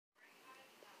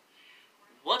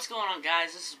What's going on,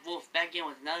 guys? This is Wolf back again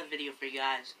with another video for you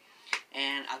guys,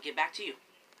 and I'll get back to you.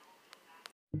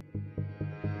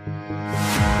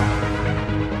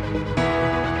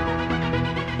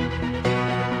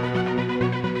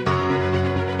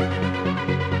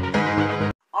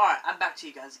 Alright, I'm back to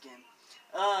you guys again.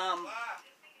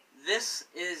 This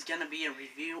is gonna be a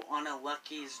review on a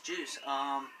Lucky's juice.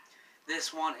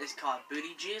 This one is called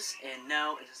Booty Juice, and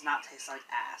no, it does not taste like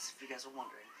ass, if you guys are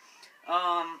wondering.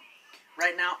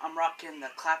 Right now, I'm rocking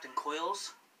the Clapton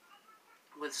coils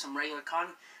with some regular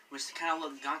cotton, which kind of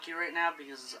look gunky right now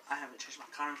because I haven't changed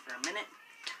my cotton for a minute.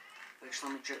 But just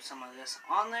let me drip some of this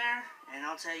on there, and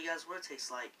I'll tell you guys what it tastes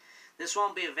like. This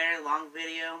won't be a very long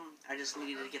video. I just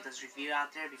needed to get this review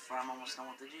out there before I'm almost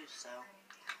done with the juice. So,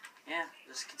 yeah,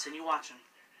 just continue watching.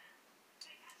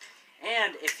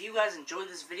 And if you guys enjoyed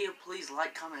this video, please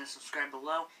like, comment, and subscribe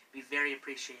below. It'd be very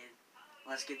appreciated.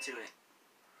 Let's get to it.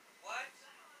 What?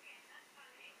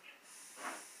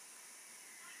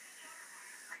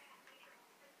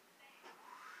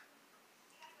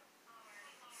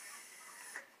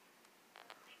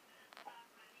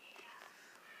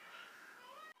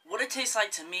 What it tastes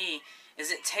like to me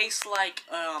is it tastes like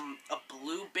a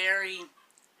blueberry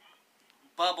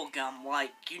bubble gum.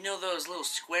 Like, you know those little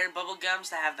square bubble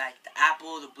gums that have like the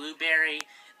apple, the blueberry,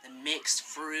 the mixed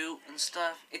fruit and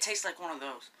stuff? It tastes like one of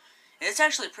those. And it's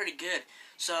actually pretty good.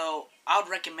 So, I would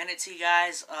recommend it to you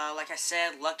guys. Like I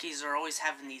said, Lucky's are always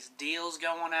having these deals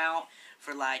going out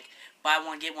for like buy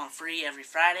one get one free every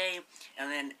Friday. And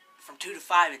then from 2 to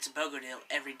 5 it's a BOGO deal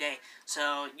every day.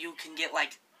 So, you can get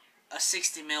like a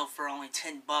 60 ml for only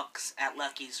 $10 at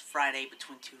Lucky's Friday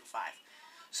between 2 to 5.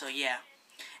 So yeah.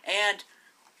 And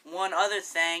one other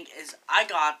thing is I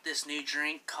got this new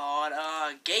drink called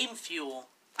Game Fuel.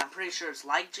 I'm pretty sure it's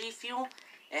like G Fuel.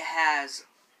 It has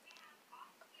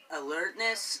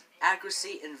alertness,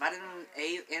 accuracy, and vitamin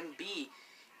A and B.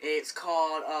 It's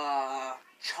called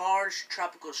Charged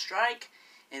Tropical Strike,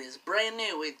 and it's brand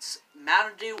new. It's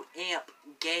Mountain Dew Amp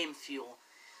Game Fuel.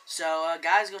 So,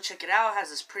 guys, go check it out. It has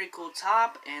this pretty cool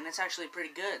top, and it's actually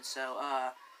pretty good. So,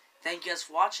 thank you guys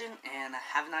for watching, and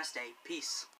have a nice day.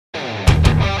 Peace.